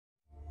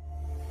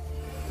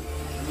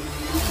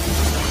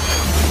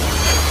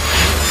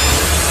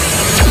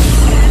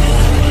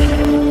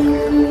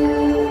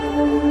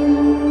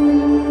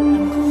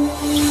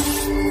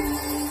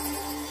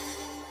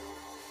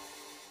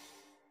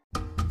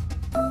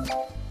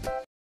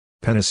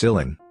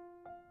Penicillin.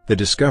 The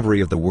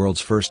discovery of the world's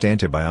first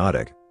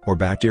antibiotic, or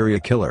bacteria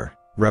killer,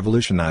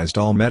 revolutionized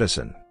all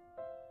medicine.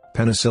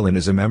 Penicillin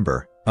is a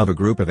member of a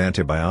group of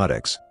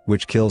antibiotics,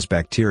 which kills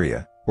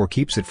bacteria, or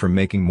keeps it from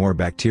making more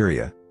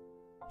bacteria.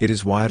 It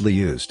is widely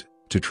used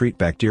to treat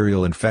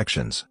bacterial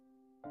infections.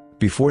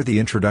 Before the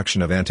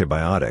introduction of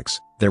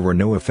antibiotics, there were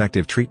no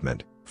effective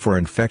treatment for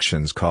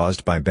infections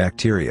caused by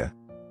bacteria.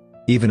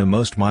 Even a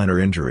most minor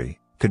injury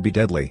could be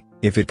deadly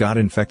if it got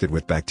infected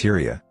with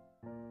bacteria.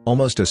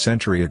 Almost a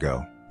century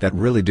ago, that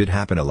really did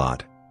happen a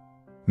lot.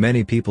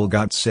 Many people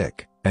got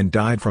sick and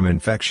died from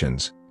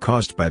infections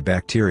caused by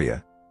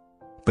bacteria.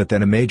 But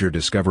then a major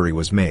discovery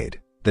was made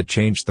that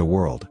changed the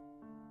world.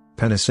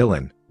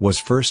 Penicillin was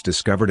first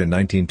discovered in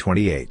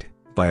 1928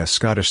 by a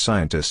Scottish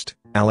scientist,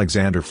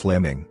 Alexander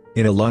Fleming,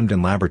 in a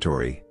London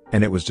laboratory,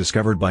 and it was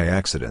discovered by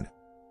accident.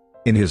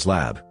 In his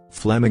lab,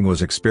 Fleming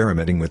was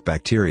experimenting with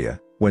bacteria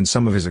when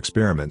some of his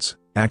experiments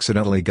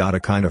accidentally got a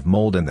kind of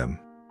mold in them.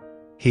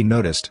 He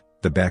noticed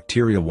the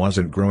bacteria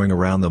wasn't growing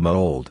around the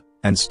mold,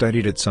 and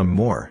studied it some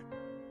more.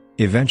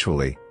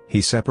 Eventually,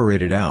 he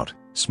separated out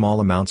small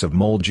amounts of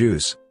mold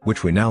juice,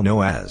 which we now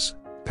know as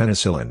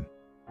penicillin.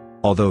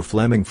 Although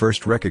Fleming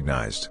first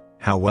recognized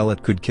how well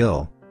it could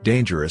kill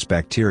dangerous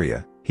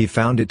bacteria, he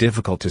found it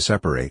difficult to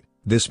separate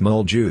this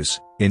mold juice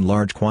in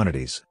large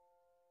quantities.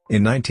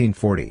 In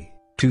 1940,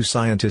 two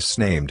scientists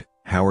named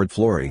Howard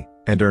Florey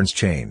and Ernst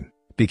Chain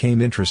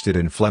became interested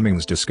in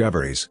Fleming's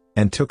discoveries,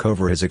 and took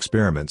over his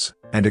experiments,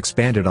 and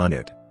expanded on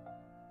it.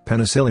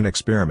 Penicillin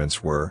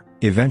experiments were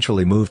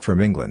eventually moved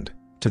from England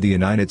to the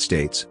United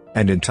States,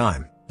 and in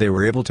time, they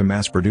were able to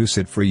mass-produce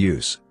it for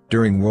use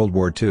during World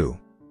War II.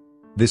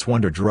 This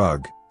wonder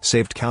drug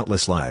saved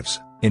countless lives,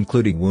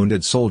 including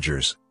wounded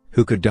soldiers,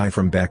 who could die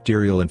from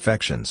bacterial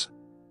infections.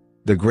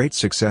 The great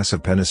success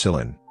of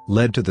penicillin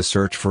led to the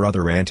search for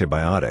other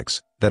antibiotics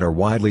that are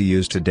widely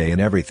used today in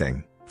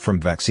everything from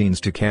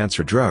vaccines to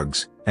cancer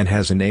drugs, and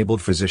has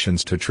enabled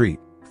physicians to treat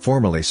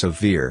formerly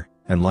severe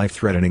and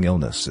life-threatening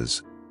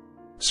illnesses.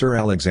 Sir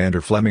Alexander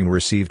Fleming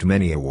received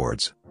many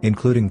awards,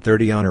 including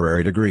 30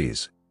 honorary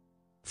degrees.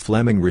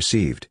 Fleming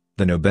received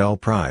the Nobel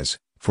Prize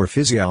for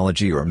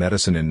Physiology or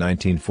Medicine in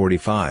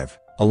 1945,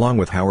 along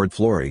with Howard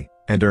Florey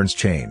and Ernst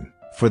Chain,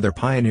 for their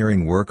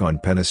pioneering work on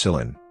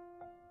penicillin.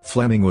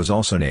 Fleming was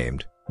also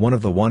named one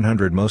of the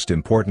 100 most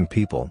important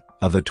people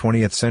of the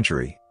 20th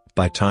century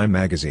by Time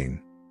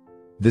magazine.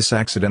 This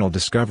accidental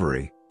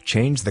discovery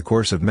changed the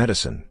course of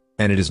medicine,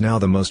 and it is now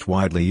the most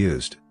widely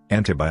used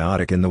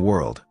antibiotic in the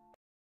world.